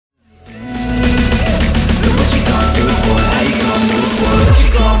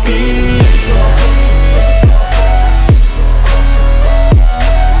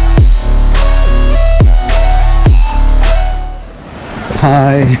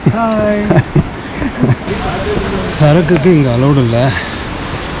Hi. சரக்குக்கு இங்கே allowed இல்லை,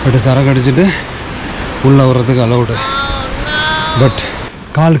 but சரக்கு அடிச்சுட்டு உள்ளே வர்றதுக்கு அலௌடு. பட்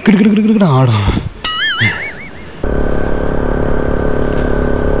கால் கிடு ஆடும்.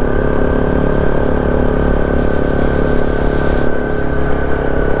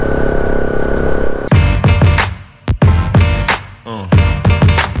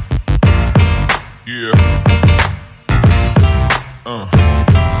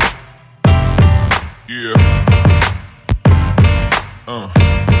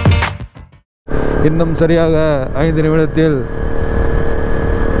 இன்னும் சரியாக 5 நிமிடத்தில்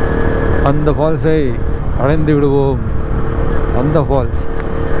அந்த ஃபால்ஸை அடைந்து விடுவோம். அந்த ஃபால்ஸ்,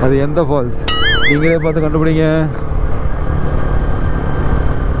 அது எந்த ஃபால்ஸ் நீங்களே பார்த்து கண்டுபிடிங்க.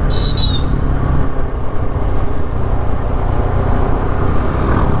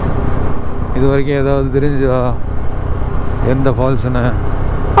 இது வரைக்கும் ஏதாவது தெரிஞ்சதா எந்த ஃபால்ஸ்னு?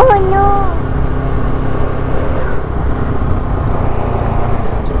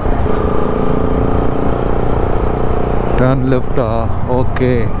 டர்ன் லெஃப்டா? ஓகே,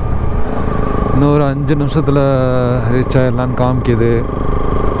 இன்னொரு 5 நிமிஷத்தில் ரீச் ஆகிடலான்னு காமிக்குது.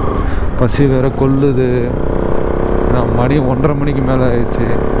 பசி வேற கொல்லுது. நான் மணி 1:30 மணிக்கு மேலே ஆயிடுச்சு.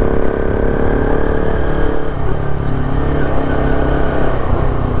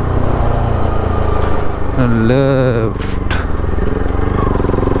 லெஃப்ட்.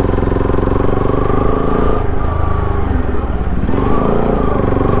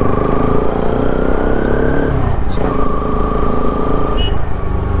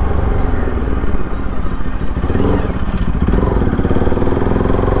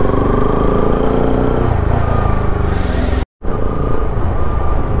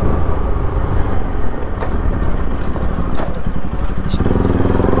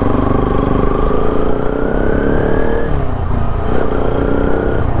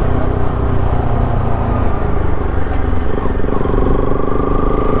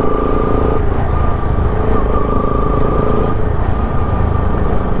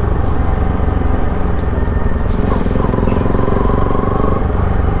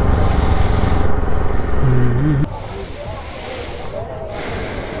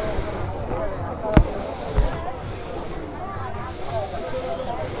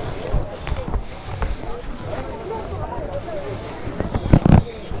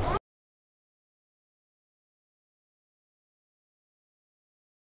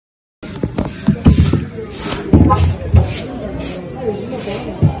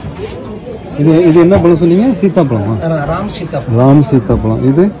 இது என்ன பழம் சொன்னீங்க? சீத்தாப்பழமா? ராம் சீத்தாப்பழம்.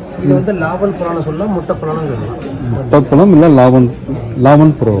 இது வந்து லாவல் பழம்னு சொல்லலாம், முட்டை பழம்னு சொல்லலாம். முட்டை பழம் இல்ல லாவல் பழம்.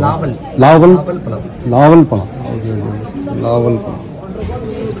 லாவல் பழம். லாவல் பழம்.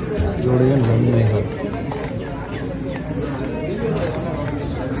 இதோடைய நன்மைகள்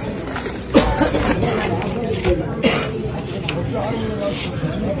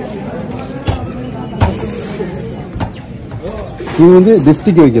இது வந்து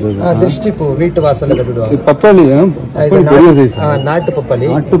திருஷ்டிக்கு வைக்கிறது. திருஷ்டி பூ வீட்டு வாசல்ல கட்டிடுவாங்க. பப்பாளி பெரிய சைஸ். நாட்டு பப்பாளி.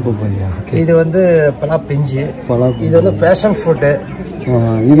 இது வந்து பலா பிஞ்சு. இது வந்து பேஷன் ஃப்ரூட்.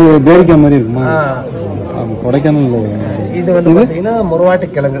 இது பேரிக்காய் மாதிரி இருக்குமா? கொடைக்கானல். இது வந்து பாத்தீங்கன்னா முருவாட்டு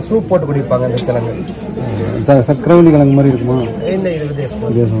கிழங்கு. சூப் போட்டு குடிப்பாங்க இந்த கிழங்கு. சக்கரவள்ளி கிழங்கு மாதிரி இருக்குமா? இல்ல, இது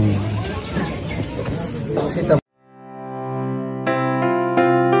வித்தியாசம். சீத்தா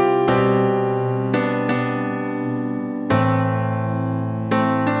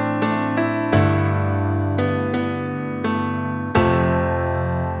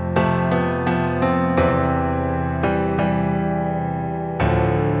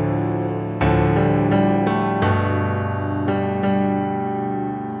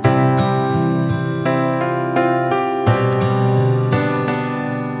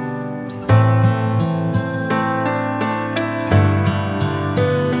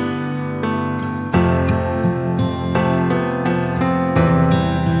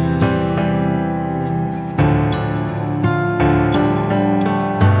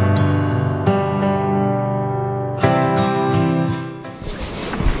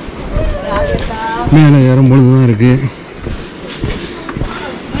மேலே ஏறும்பொழுது தான் இருக்குது.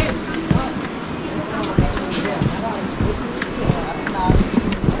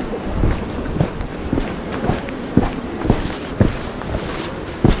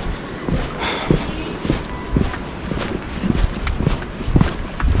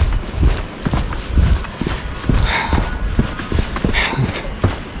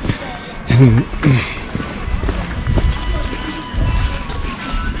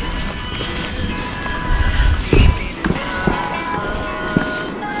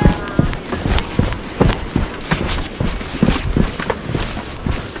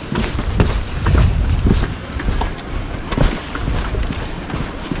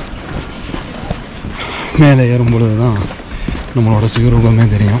 மேலே ஏறும்பொழுது தான் நம்மளோட சுயரூபமே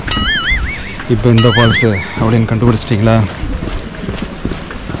தெரியும். இப்போ இந்த ஃபால்ஸு அப்படின்னு கண்டுபிடிச்சிட்டிங்களா?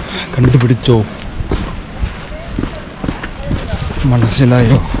 கண்டுபிடிச்சோ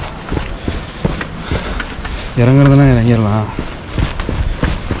மனசிலாயோ. இறங்குறதுலாம் இறங்கிடலாம்.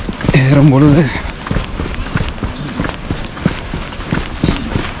 ஏறும்பொழுது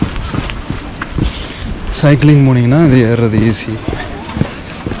சைக்கிளிங் போனீங்கன்னா இது ஏறுறது ஈஸி.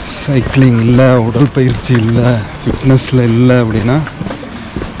 சைக்கிளிங் இல்லை, உடற்பயிற்சி இல்லை, ஃபிட்னஸில் இல்லை அப்படின்னா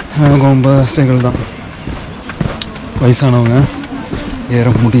ரொம்ப ஸ்ட்ரகிள் தான். வயசானவங்க ஏற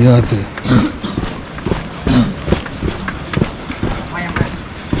முடியாது.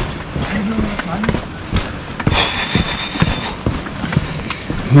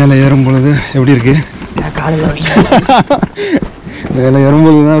 மேலே ஏறும் பொழுது எப்படி இருக்கு? மேலே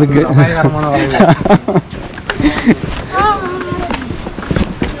ஏறும்போது தான் இருக்கு.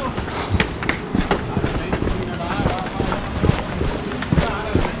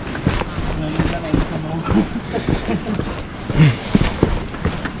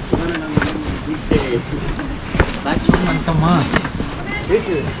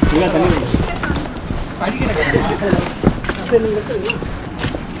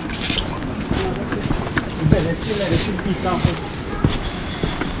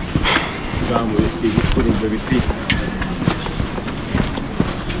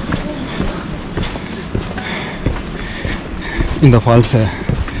 இந்த ஃபால்ஸை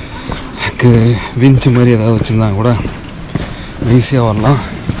விஞ்சு மாதிரி ஏதாவது வச்சுருந்தாங்க கூட ஈஸியாக வரலாம்.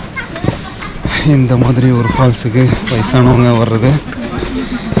 இந்த மாதிரி ஒரு ஃபால்ஸுக்கு வயசானவங்க வர்றது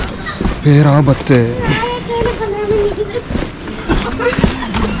பேராபத்து.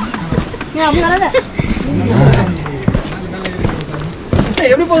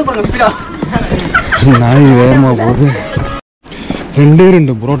 நாய் வேகமாக போகுது.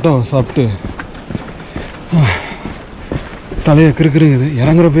 2 புரோட்டா சாப்பிட்டு தலையை கிறுக்குறங்குது.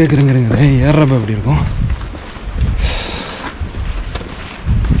 இறங்குறப்பே கிறுங்குறங்குது. ஏறுறப்ப எப்படி இருக்கும்?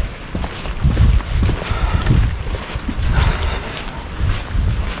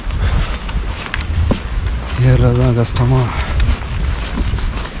 ஏறுறதுதான் கஷ்டமா?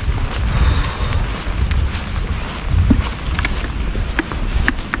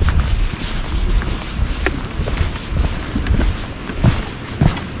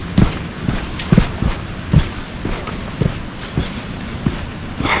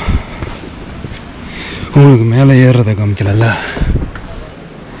 உங்களுக்கு மேலே ஏறுறதை காமிக்கல.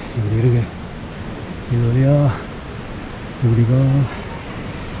 இப்படி இருக்கு. இது வழியா இப்படிக்கா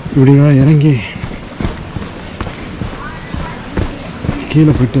இறங்கி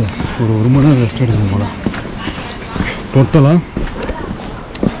கீழே போயிட்டு ஒரு மணி நேரம் ரெஸ்ட் எடுக்கணும் போல. டோட்டலாக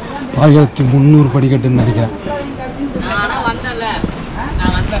 1300 படிக்கட்டுன்னு நினைக்கிறேன்.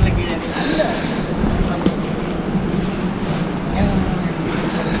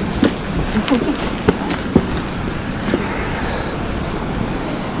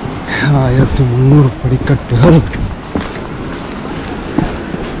 படிக்கட்டுகள்.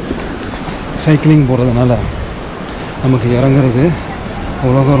 சைக்கிளிங் போகிறதுனால நமக்கு இறங்குறது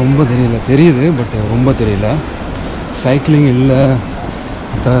அவ்வளோக்கா ரொம்ப தெரியுது, பட் ரொம்ப தெரியல. சைக்கிளிங் இல்லை,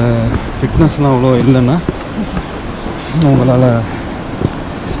 ஃபிட்னஸ்லாம் அவ்வளோ இல்லைன்னா உங்களால்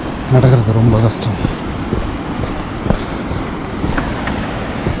நடக்கிறது ரொம்ப கஷ்டம்.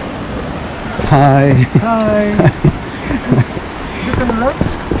 Hi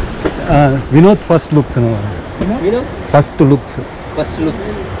Vinod first looks. First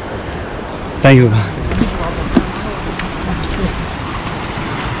looks. Thank you.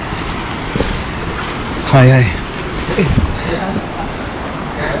 Hi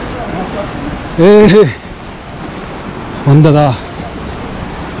வந்ததா?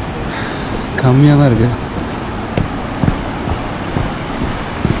 கம்மியாக தான் இருக்கு.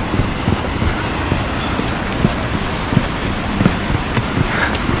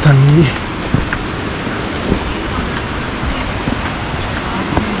 தண்ணி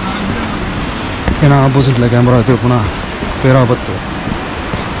ஏன்னா ஆப்போசிட்டில் கேமரா திருப்பினா பேராபத்து.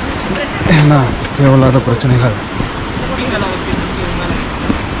 ஏன்னா தேவையில்லாத பிரச்சனைகள்.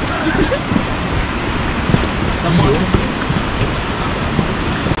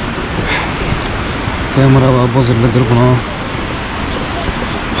 கேமராவை ஆப்போசிட்டில் திருப்பணும்.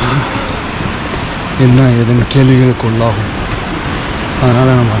 என்ன ஏதுன்னு கேள்விகளுக்கு உள்ளாகும்.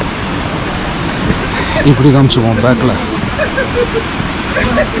 அதனால் நம்ம இப்படி காமிச்சுக்குவோம் பேக்கில்.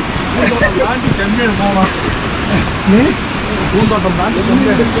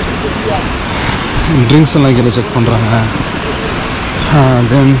 ட்ரிங்க்ஸ் எல்லாம் கீழே செக் பண்ணுறாங்க.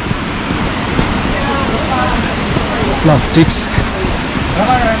 தென் பிளாஸ்டிக்ஸ்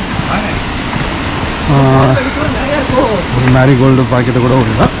மேரிகோல்டு பாக்கெட்டு கூட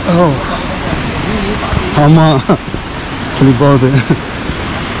விடல. ஆமாம், ஸ்லிப் ஆகுது.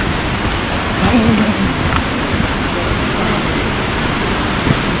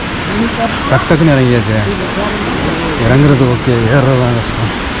 டக்குன்னு இறங்கியாச்சு. இறங்குறது ஓகே, ஏறுறது தான்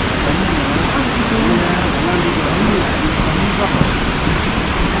கஷ்டம்.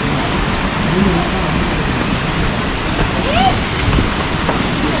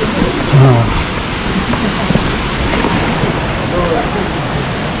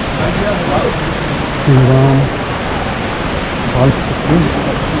 இதுதான் ஃபால்ஸுக்கு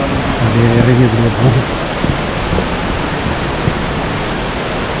அப்படியே இறங்கி போகும்.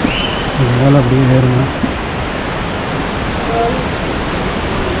 இதனால் அப்படியே ஏறுங்க.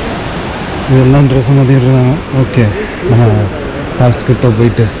 இதெல்லாம் ட்ரெஸ்ஸு மாற்றிடுறாங்க. ஓகே, ஃபால்ஸ் கிட்ட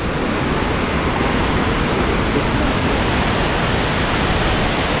போயிட்டு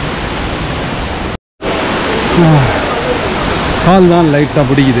கால் தான் லைட்டாக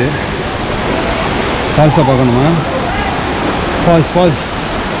பிடிக்குது. ஃபால்ஸை பார்க்கணுமா? ஃபால்ஸ்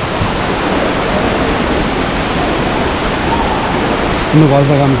இன்னும்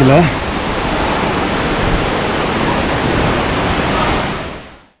ஃபால்ஸாக காமிக்கல.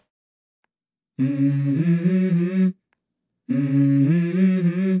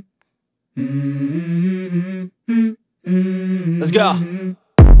 Let's go.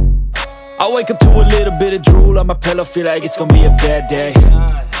 I wake up to a little bit of drool on my pillow, feel like it's gonna be a bad day.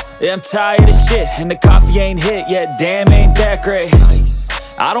 Yeah, I'm tired of shit, and the coffee ain't hit yet, damn ain't that great.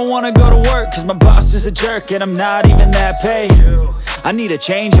 I don't wanna go to work, cause my boss is a jerk, and I'm not even that paid. I need a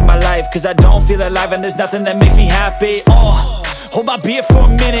change in my life, cause I don't feel alive, and there's nothing that makes me happy. Hold my beer for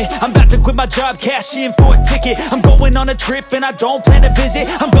a minute, I'm about to quit my job, cash in for a ticket. I'm going on a trip and I don't plan to visit.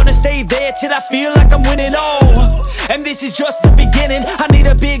 I'm gonna stay there till I feel like I'm winning, and this is just the beginning. I need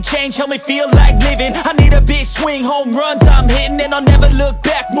a big change, help me feel like living. I need a big swing, home runs I'm hitting, and I'll never look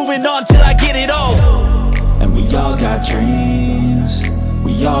back, moving on till I get it all. And we all got dreams,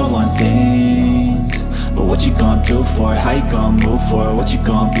 we all want things, but what you gonna do for it? How you gonna move for it? What you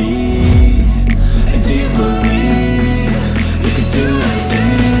gonna be? And do you believe you can do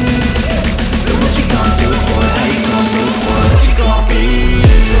anything? But what you gonna do for it? How you gonna move for it? What you gonna be?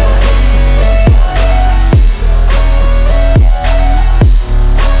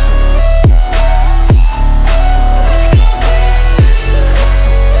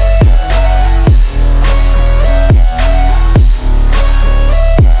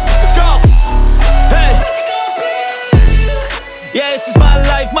 Let's go! Hey! Yeah, this is my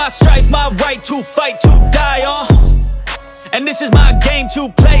life, my strife, my right to fight, to die on. And this is my game to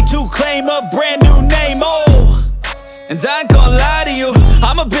play, to claim a brand new name, And I ain't gonna lie to you,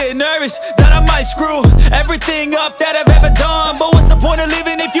 I'm a bit nervous that I might screw everything up that I've ever done. But what's the point of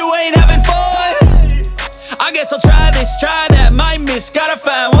living if you ain't having fun? I guess I'll try this, try that, might miss, gotta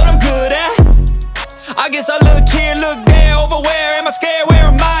find what I'm good at. I guess I'll look here, look there, over where am I scared, where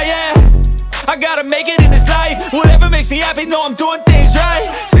am I at? I gotta make it in this life, whatever makes me happy, know I'm doing things right.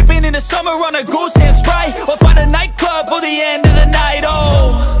 Sipping in the summer on a goose and Sprite, or find a nightclub for the end of the night,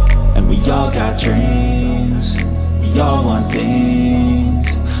 And we all got dreams, we all want things,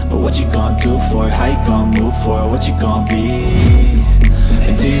 but what you gonna do for it? How you gonna move for it? What you gonna be?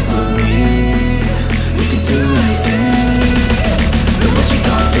 And do you believe you can do anything? But what you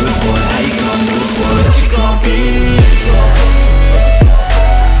gonna do for it? How you gonna move for it? What you gonna be?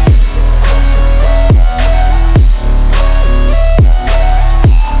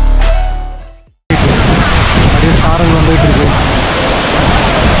 சாரல் வந்துட்டு இருக்கு.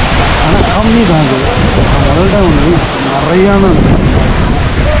 ஆனால் கம்மி தான் அது. முதல் தான் ஒன்று நிறையான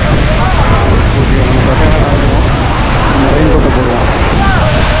ரெயின் கோட்டை போடுவோம்.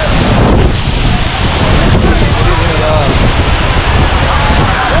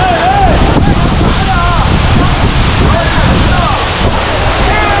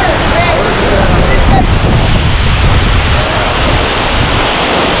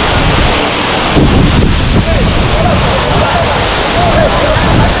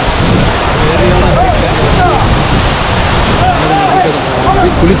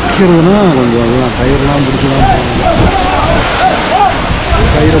 குளிக்கிறதுனா கொஞ்சம் அதெல்லாம் கயிறுலாம் பிடிச்சி தான் போகணும்.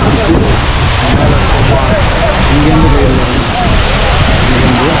 கயிறை பிடிச்சி இங்கேருந்து கயிறு வரணும்.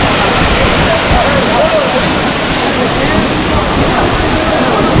 இங்கேருந்து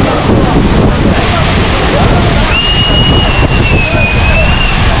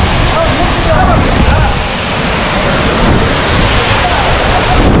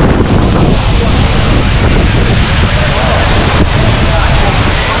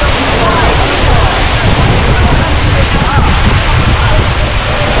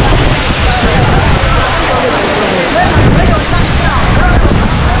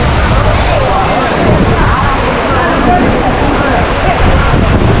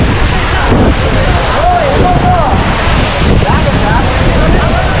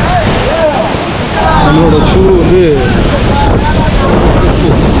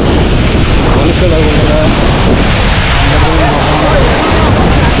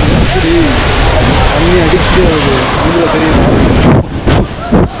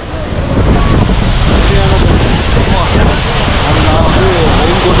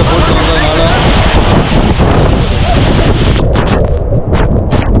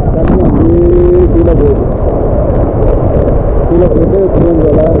மேலே போயிட்டு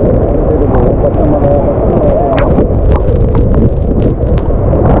புளியஞ்சோலை சைடு போவோம். பச்சைமலை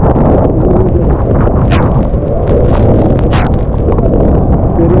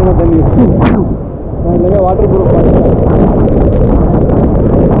சரியான தண்ணி. நான் இல்லைங்க வாட்டர் ப்ரூஃப் பார்த்தேன்.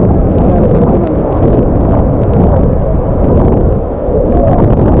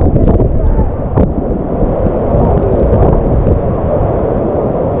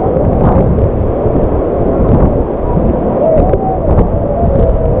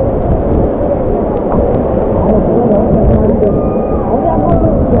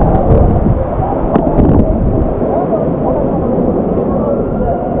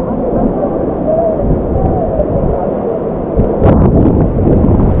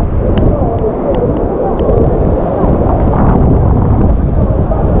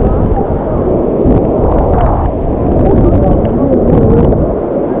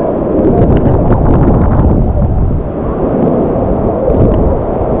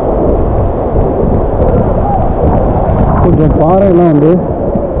 கொஞ்சம் பாறையெல்லாம் வந்து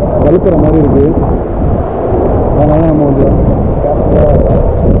வலுக்கிற மாதிரி இருக்குது. அதனால் நம்ம கொஞ்சம் வரணும்.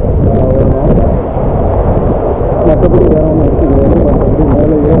 மற்றபடி வேற ஒன்றும் எடுத்துக்கிறது. மற்றபடி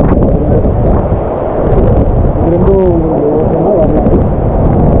மேலேயே ரெண்டும் உங்களுக்கு ஓட்டமாக வரலாம்.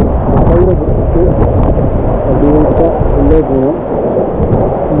 கயிறை பிடிச்சிட்டு அப்படியே உள்ளே போவோம்.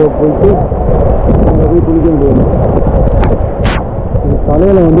 உள்ளே போயிட்டு போய் குளிக்க முடியும்.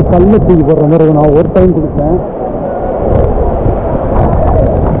 தலையில் வந்து கல்லை தூக்கி போடுற மாதிரி இருக்கும். நான் ஒரு டைம் கொடுத்தேன்,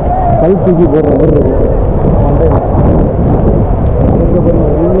 கல் தூக்கி போடுற மாதிரி இருக்கு. ஒரு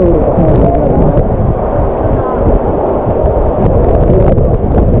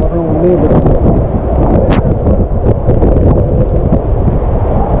பசங்க உள்ளே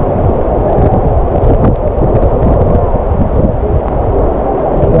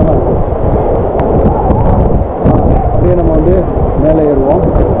அப்படியே நம்ம வந்து மேலே ஏறுவோம்.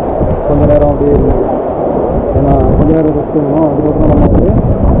 கொஞ்ச நேரம் அப்படியே இருக்கும். ஏன்னா கொஞ்ச நேரம் ரெஸ்ட் பண்ணணும். அதுக்கப்புறம் நம்ம வந்து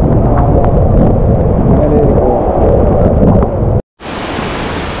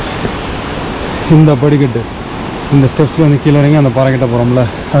இந்த படிக்கட்டு, இந்த ஸ்டெப்ஸில் வந்து கீழே இறங்கி அந்த பாறைக்கிட்ட போகிறோம்ல,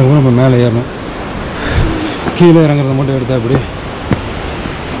 அதுக்கப்புறம் நம்ம மேலே ஏறணும். கீழே இறங்குறத மட்டும் எடுத்தா எப்படி,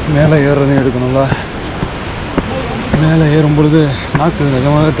 மேலே ஏறுறதையும் எடுக்கணும்ல. மேலே ஏறும் பொழுது நாக்கு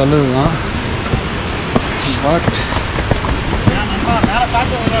நிஜமாகவே தள்ளுது தான். பட்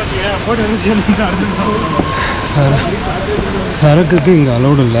சரக்குக்கு இங்கே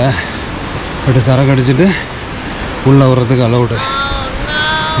அலௌடு இல்லை. பட் சரக்கு அடிச்சுட்டு உள்ளே வர்றதுக்கு allowed.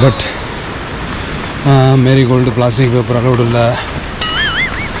 But marigold plastic paper allowed இல்லை.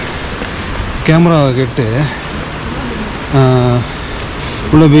 கேமராவை கேட்டு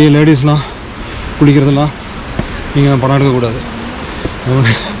உள்ளே போய் லேடிஸ்லாம் குளிக்கிறதெல்லாம் நீங்கள் படம் எடுக்கக்கூடாது.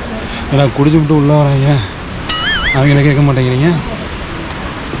 ஏன்னா குடிச்சுவிட்டு உள்ளே வராங்க, அவங்கள கேட்க மாட்டேங்கிறீங்க.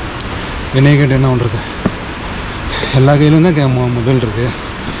 என்னைய கேட்டு என்ன பண்ணுறது? எல்லா கையிலும் தான் மொபைல் இருக்குது.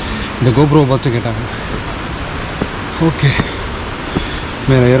 இந்த கோப்ரோவை பார்த்து கேட்டாங்க. ஓகே,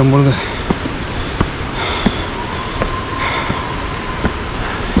 மேலே ஏறும்பொழுது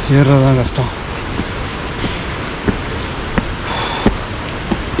ஏறுறது தான் கஷ்டம்.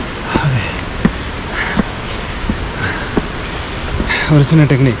 ஒரு சின்ன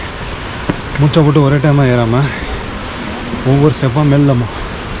டெக்னிக், மூச்சை போட்டு ஒரே டைமாக ஏறாமல் ஒவ்வொரு ஸ்டெப்பாக மெல்லமாக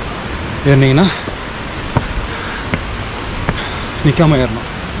ஏறினீங்கன்னா நிற்காமல் ஏறணும்.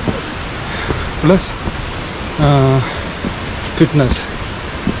 ப்ளஸ்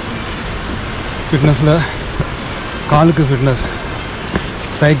ஃபிட்னஸில் காலுக்கு ஃபிட்னஸ்,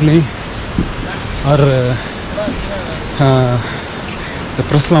 சைக்கிளிங் ஆர் இந்த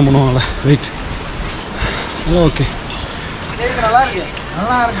ப்ரெஸ்லாம் பண்ணுவாங்கள்ல வெயிட், அதெல்லாம் ஓகே.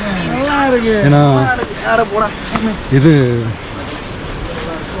 ஏன்னா இது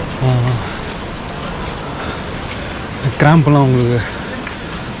கிராம்பெல்லாம் உங்களுக்கு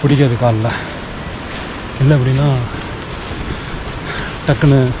பிடிக்காது காலில். இல்லை அப்படின்னா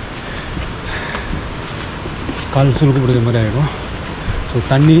டக்குன்னு கால் சுருக்கு பிடிக்கிற மாதிரி ஆகிடும். ஸோ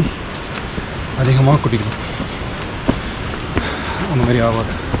தண்ணி அதிகமாக குடிக்கணும், அந்த மாதிரி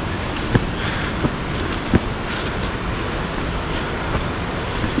ஆகாது.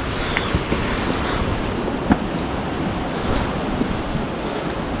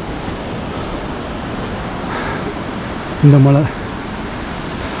 இந்த மலை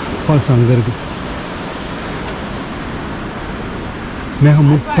ஃபால்ஸ் அங்கே இருக்குது.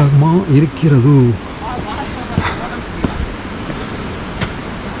 மேகமூட்டமாக இருக்கிறது.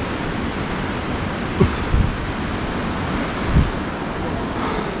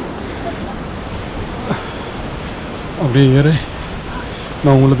 அப்படியே ஏற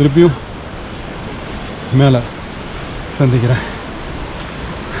நான் உங்களை திருப்பியும் மேலே சந்திக்கிறேன்.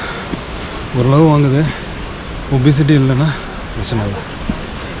 ஓரளவு வாங்குது. ஒபிசிட்டி இல்லைன்னா பிரச்சனை இல்லை.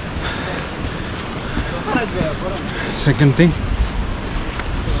 செகண்ட் திங்,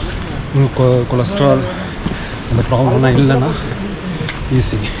 உங்களுக்கு கொலஸ்ட்ரால் அந்த ப்ராப்ளம்லாம் இல்லைன்னா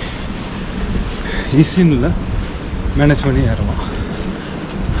ஈஸின்னு இல்லை, மேனேஜ் பண்ணி ஏறலாம்.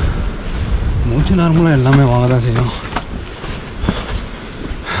 மூச்சு நார்மலாக எல்லாமே வாங்க தான் செய்யும்.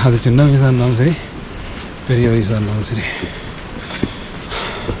 அது சின்ன வயசாக இருந்தாலும் சரி, பெரிய வயசாக இருந்தாலும் சரி.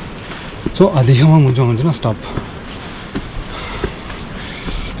 ஸோ அதிகமாக மூச்சு வாங்கிச்சுன்னா ஸ்டாப்.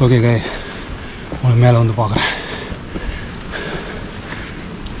 ஓகே கைஸ், உங்களுக்கு மேலே வந்து பார்க்குறேன்.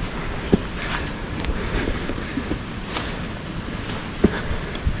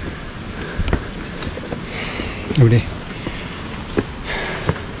 இப்படி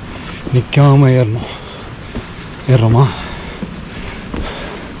நிற்காமல் ஏறுறோமா?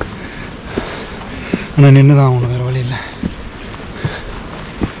 ஆனால் நின்று தான் ஆகணும், வேறு வழி இல்லை.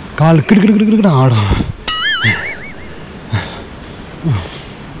 கால் கிடுக்கிட்டு ஆடும்.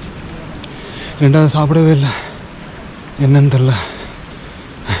 ரெண்டாவது சாப்பிடவே இல்லை, என்னன்னு தெரில.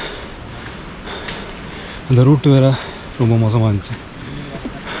 அந்த ரூட்டு வேறு ரொம்ப மோசமாக இருந்துச்சு.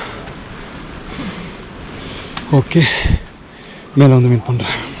 ஓகே, மேலே வந்து மீட்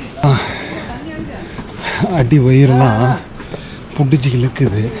பண்ணுறேன். அடி வயிறெல்லாம் புடிச்சு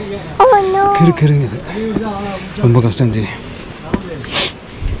இழுக்குது, கிருக்குது, ரொம்ப கஷ்டம். ஜி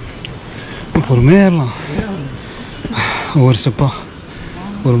பொறுமையாக ஏறலாம், ஒவ்வொரு ஸ்டெப்பாக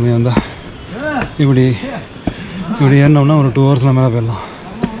பொறுமையாக இருந்தால். இப்படி ஏறினோம்னா ஒரு 2 ஹவர்ஸில் மேலே போயிடலாம்.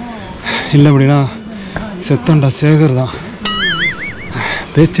 இல்லை அப்படின்னா செத்தண்டா சேகர் தான்,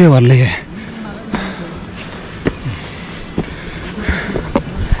 பேச்சே வரலையே.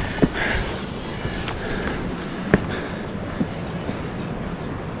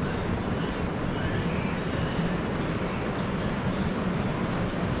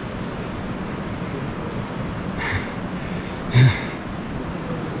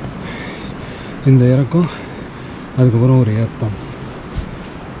 இந்த இறக்கம், அதுக்கப்புறம் ஒரு ஏத்தம்.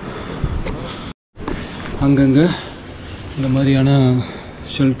 அங்கங்கே இந்த மாதிரியான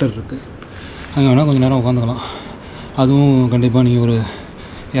ஷெல்டர் இருக்குது, அங்கே வேணால் கொஞ்சம் நேரம் உட்காந்துக்கலாம். அதுவும் கண்டிப்பாக நீங்கள் ஒரு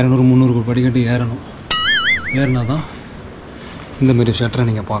 200-300 படிக்கட்டு ஏறினா தான் இந்தமாரி ஷெல்டரை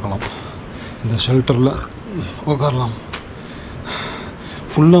நீங்கள் பார்க்கலாம். இந்த ஷெல்டரில் உட்காரலாம்.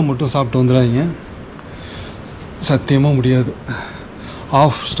 ஃபுல்லாக மட்டும் சாப்பிட்டு வந்துடாதீங்க, சத்தியமாக முடியாது.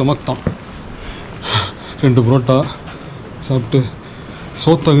 ஆஃப் ஸ்டொமக் தான். 2 புரோட்டா சாப்பிட்டு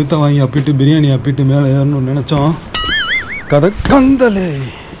சோத்தை வித்த வாங்கி அப்பிட்டு பிரியாணி அப்பிட்டு மேலே ஏறணும்னு நினச்சோம், கதை கந்தலே.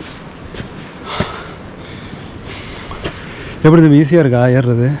 எப்படி தம்பி, ஈஸியாக இருக்கா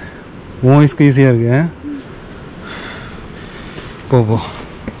ஏறுறது? உன் வயசுக்கு ஈஸியாக இருக்கு. போ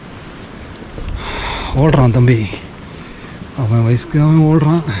ஓடுறான் தம்பி, அவன் வயசுக்கு அவன்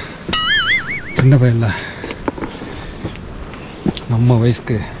ஓடுறான். சின்ன பையன்ல, நம்ம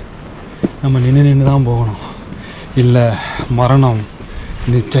வயசுக்கு நம்ம நின்று தான் போகணும், இல்லை மரணம்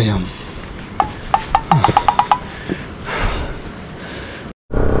நிச்சயம்.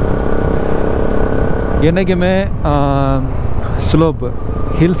 என்றைக்குமே ஸ்லோப்பு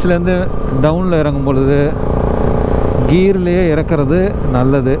ஹில்ஸ்லேருந்து டவுனில் இறங்கும் பொழுது கீர்லேயே இறக்கிறது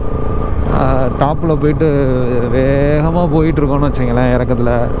நல்லது. டாப்பில் போயிட்டு வேகமாக போயிட்டுருக்கோன்னு வச்சுங்களேன்,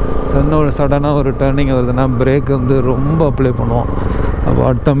 இறக்கத்தில் சடனாக ஒரு டர்னிங் வருதுன்னா பிரேக் வந்து ரொம்ப அப்ளை பண்ணுவோம். அப்போ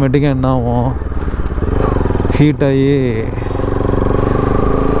ஆட்டோமேட்டிக்காக என்ன ஆகும், ஹீட் ஆகி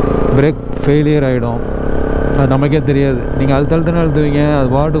பிரேக் ஃபெயிலியர் ஆகிடும். அது நமக்கே தெரியாது. நீங்கள் அழுத்தழுத்துன்னு அழுத்துவீங்க, அது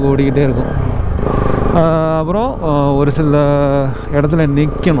பாட்டுக்கு ஓடிக்கிட்டே இருக்கும். அப்புறம் ஒரு சில இடத்துல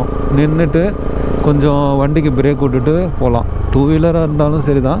நிற்கணும், நின்றுட்டு கொஞ்சம் வண்டிக்கு பிரேக் விட்டுட்டு போகலாம். 2 வீலராக இருந்தாலும்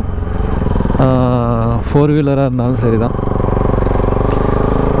சரி தான், 4 வீலராக இருந்தாலும் சரி தான்.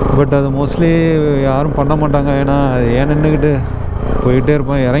 பட் அது மோஸ்ட்லி யாரும் பண்ண மாட்டாங்க. ஏன்னா ஏன் நின்றுக்கிட்டு போயிட்டே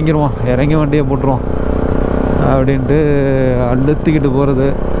இருப்போம், இறங்கி வண்டியை போட்டுருவோம் அப்படின்ட்டு அழுத்திக்கிட்டு போகிறது.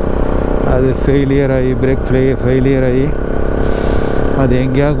 அது ஃபெயிலியர் ஆகி பிரேக் ஃபெயிலியர் ஆகி அது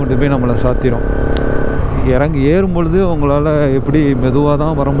எங்கேயாவது கொண்டு போய் நம்மளை சாத்திரும். ஏறும் பொழுது உங்களால் எப்படி மெதுவாக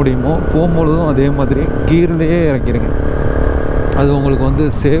தான் வர முடியுமோ, போகும்பொழுதும் அதே மாதிரி கீர்லேயே இறக்கிடுங்க. அது உங்களுக்கு வந்து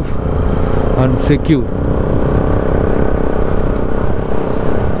சேஃப் அண்ட் செக்யூர்.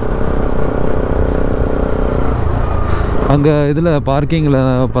 அங்கே இதில் பார்க்கிங்கில்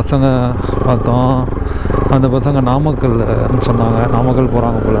பசங்க பார்த்தோம், அந்த பசங்க நாமக்கல்னு சொன்னாங்க, நாமக்கல்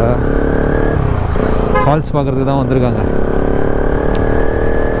போகிறாங்க போல், ஃபால்ஸ் பார்க்குறதுக்கு தான் வந்திருக்காங்க.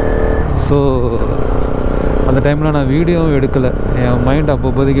 ஸோ அந்த டைமில் நான் வீடியோவும் எடுக்கலை, என் மைண்ட்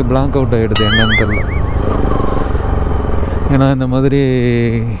அப்போதைக்கு பிளாங்க் அவுட் ஆகிடுது, என்னன்னு தெரில. ஏன்னா இந்த மாதிரி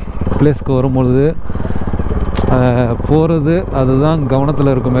பிளேஸ்க்கு வரும்பொழுது போகிறது அதுதான்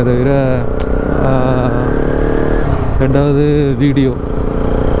கவனத்தில் இருக்குமே தவிர ரெண்டாவது வீடியோ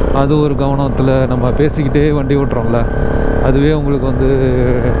அது ஒரு கவனத்தில் நம்ம பேசிக்கிட்டே வண்டி ஓட்டுறோம்ல அதுவே உங்களுக்கு வந்து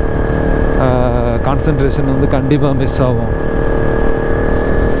கான்சன்ட்ரேஷன் வந்து கண்டிப்பாக மிஸ் ஆகும்.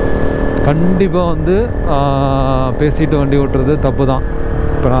 கண்டிப்பாக வந்து பேசிட்டு வண்டி ஓட்டுறது தப்பு தான்.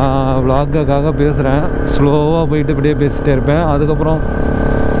 இப்போ நான் விலாகுக்காக பேசுகிறேன், ஸ்லோவாக போயிட்டு இப்படியே பேசிகிட்டே இருப்பேன். அதுக்கப்புறம்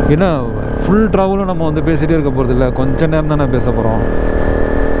ஏன்னா ஃபுல் ட்ராவலும் நம்ம வந்து பேசிகிட்டே இருக்க போகிறது இல்லை, கொஞ்சம் நேரம் தான் நான் பேச போகிறோம்.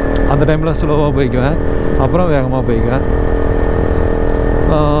 அந்த டைமில் ஸ்லோவாக போய்க்குவேன், அப்புறம் வேகமாக போய்க்குவேன்.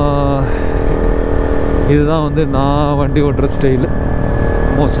 இதுதான் வந்து நான் வண்டி ஓட்டுற ஸ்டைலு.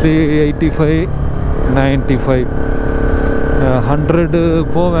 மோஸ்ட்லி 85, 95, 100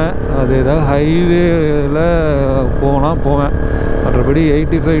 போவேன். அது ஏதாவது ஹைவேயில் போவேன். மற்றபடி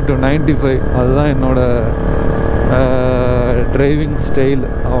 85 to 95 அதுதான் என்னோடய டிரைவிங் ஸ்டைல்.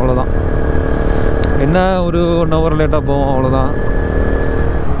 அவ்வளோதான். என்ன ஒரு 1 hour லேட்டாக போவோம், அவ்வளோதான்.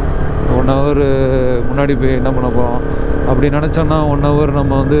 1 hour முன்னாடி போய் என்ன பண்ண போகிறோம் அப்படி நினச்சோன்னா 1 hour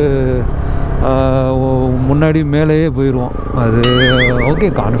நம்ம வந்து முன்னாடி மேலேயே போயிடுவோம். அது ஓகே,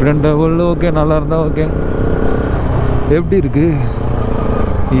 கான்ஃபிடென்ட் லெவல் ஓகே, நல்லா இருந்தால் ஓகே. எப்படி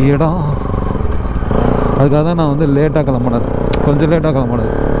இருக்குது இடம்? அதுக்காக தான் நான் வந்து லேட்டாக கிளம்புனது, கொஞ்சம் லேட்டாக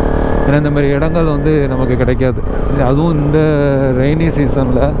கிளம்புனது. ஏன்னா இந்த மாதிரி இடங்கள் வந்து நமக்கு கிடைக்காது. அதுவும் இந்த ரெய்னி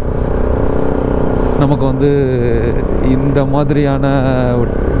சீசனில் நமக்கு வந்து இந்த மாதிரியான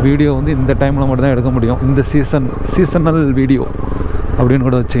வீடியோ வந்து இந்த டைமில் மட்டும்தான் எடுக்க முடியும். இந்த சீசனல் வீடியோ அப்படின்னு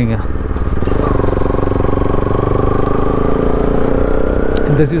கூட வச்சுக்கிங்க.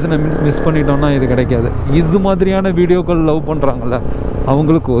 இந்த சீசனை மிஸ் பண்ணிட்டோம்னா இது கிடைக்காது. இது மாதிரியான வீடியோக்கள் லவ் பண்ணுறாங்கள்ல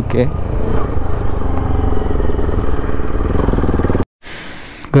அவங்களுக்கு ஓகே.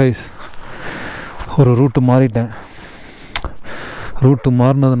 கைஸ், ஒரு ரூட்டு மாறிட்டேன். ரூட்டு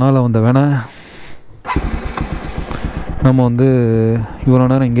மாறினதுனால வந்து வேணால் நம்ம வந்து இவ்வளோ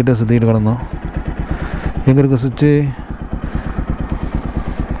நேரம் இங்கிட்ட சுற்றிக்கிட்டு கிடந்தோம். எங்கே இருக்க சுவிட்சு?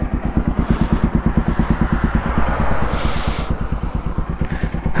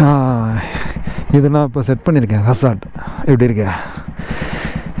 இது நான் இப்போ செட் பண்ணியிருக்கேன் ஹசார்ட். எப்படி இருக்க?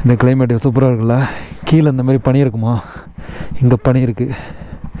 இந்த கிளைமேட் சூப்பராக இருக்குல்ல. கீழே இந்த மாதிரி பனி இருக்குமா? இங்கே பனி இருக்குது.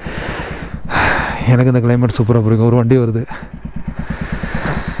 எனக்கு இந்த கிளைமேட் சூப்பராக பிடிக்கும். ஒரு வண்டி வருது,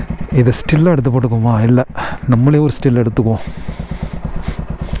 இதை ஸ்டில்லாக எடுத்து போட்டுக்குமா? இல்லை, நம்மளே ஒரு ஸ்டில் எடுத்துக்குவோம்.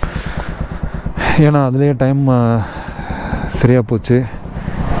 ஏன்னா அதுலேயே டைம் சரியாக போச்சு.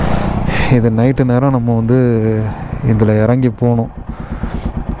 இது நைட்டு நேரம் நம்ம வந்து இதில் இறங்கி போகணும்.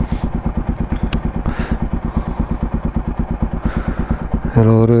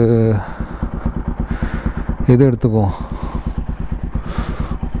 இதில் ஒரு இது எடுத்துக்குவோம்.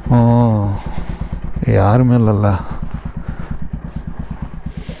 யாருமே இல்லைல்ல.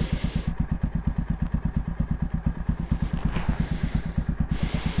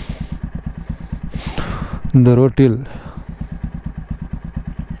 இந்த ரோட்டில்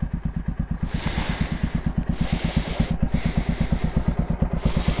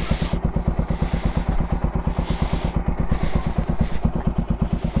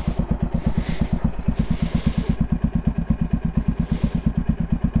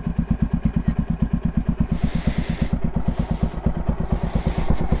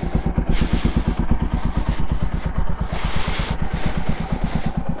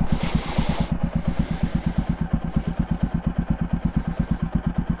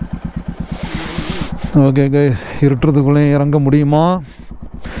ஓகே கைஸ், இருட்டுறதுக்குள்ளே இறங்க முடியுமா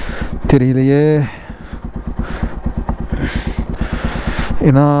தெரியலையே.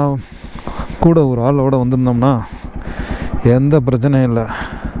 ஏன்னா கூட ஒரு ஆளோட வந்திருந்தோம்னா எந்த பிரச்சனையும் இல்லை.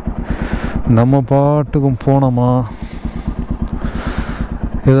 நம்ம பாட்டுக்கும் போனோமா,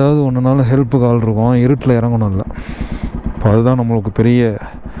 ஏதாவது ஒன்றுனாலும் ஹெல்ப்புக்கு ஆள் இருக்கும். இருட்டில் இறங்கணும் இல்லை. இப்போ அதுதான் நம்மளுக்கு பெரிய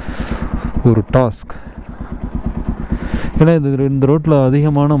ஒரு டாஸ்க். ஏன்னா இந்த ரோட்டில்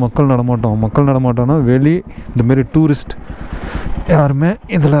அதிகமான மக்கள் நடமாட்டோம்னா வெளி இந்தமாரி டூரிஸ்ட் யாருமே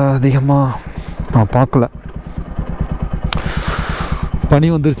இதில் அதிகமாக நான் பார்க்கல. பனி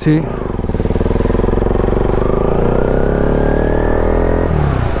வந்துருச்சு.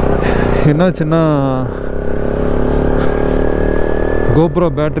 என்னாச்சுன்னா கோப்ரோ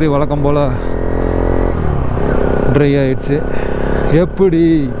பேட்டரி வழக்கம் போல் ட்ரை ஆயிடுச்சு. எப்படி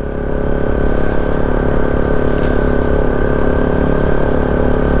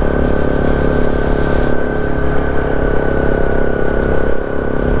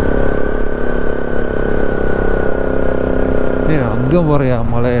அங்கே போகிறியா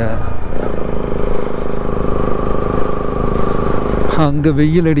மலைய? அங்கே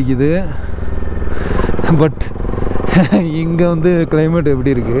வெயில் அடிக்குது, பட் இங்கே வந்து கிளைமேட்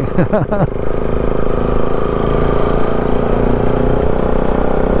எப்படி இருக்கு?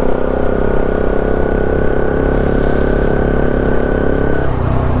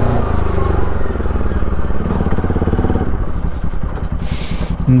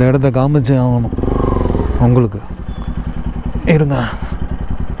 இந்த இடத்த காமிச்சே ஆகணும் உங்களுக்கு. இருங்க.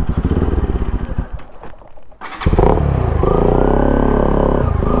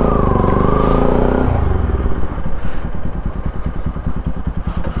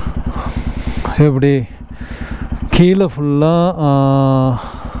 எப்படி கீழே ஃபுல்லாக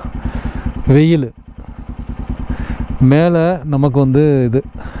வெயில், மேலே நமக்கு வந்து இது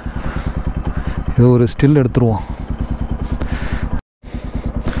ஒரு ஸ்டில் எடுத்துருவோம்.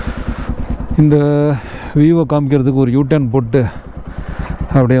 இந்த வியூவை காமிக்கிறதுக்கு ஒரு யூட்டர்ன் போட்டு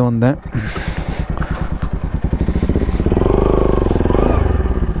அப்படியே வந்தேன்.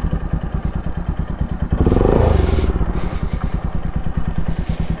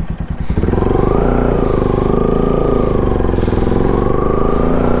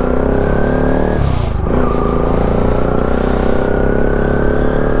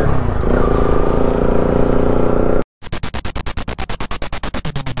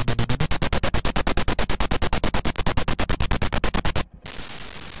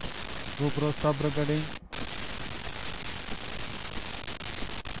 GoPro stop recording.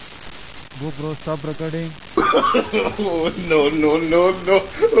 GoPro stop recording. Oh, no, no, no, no.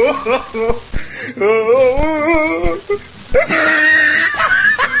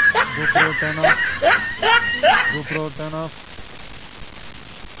 GoPro turn off. GoPro turn off.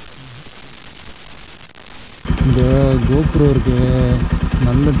 இந்த கோப்ரோ இருக்கு,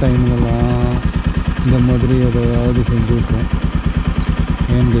 நல்ல டைம்லலாம் இந்த மாதிரி எதையாவது செஞ்சு விட்றோம்.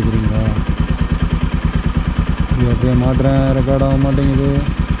 ஏன்னு கேட்குறீங்களா? எப்படியே மாட்டுறேன், ரெக்கார்ட் ஆக மாட்டேங்குது.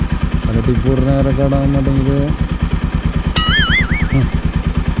 கலட்டி போடுறேன், ரெக்கார்ட் ஆக மாட்டேங்குது.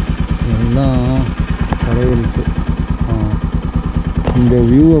 எல்லாம் கடவுளுக்கு. இந்த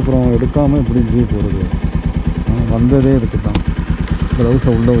வியூ அப்புறம் எடுக்காமல் எப்படி வியூ போடுறது? வந்ததே எடுத்துட்டான்,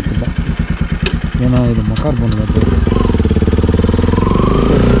 க்ளவுஸை உள்ளே வச்சுட்டான். ஏன்னா இது மக்கார் பண்ண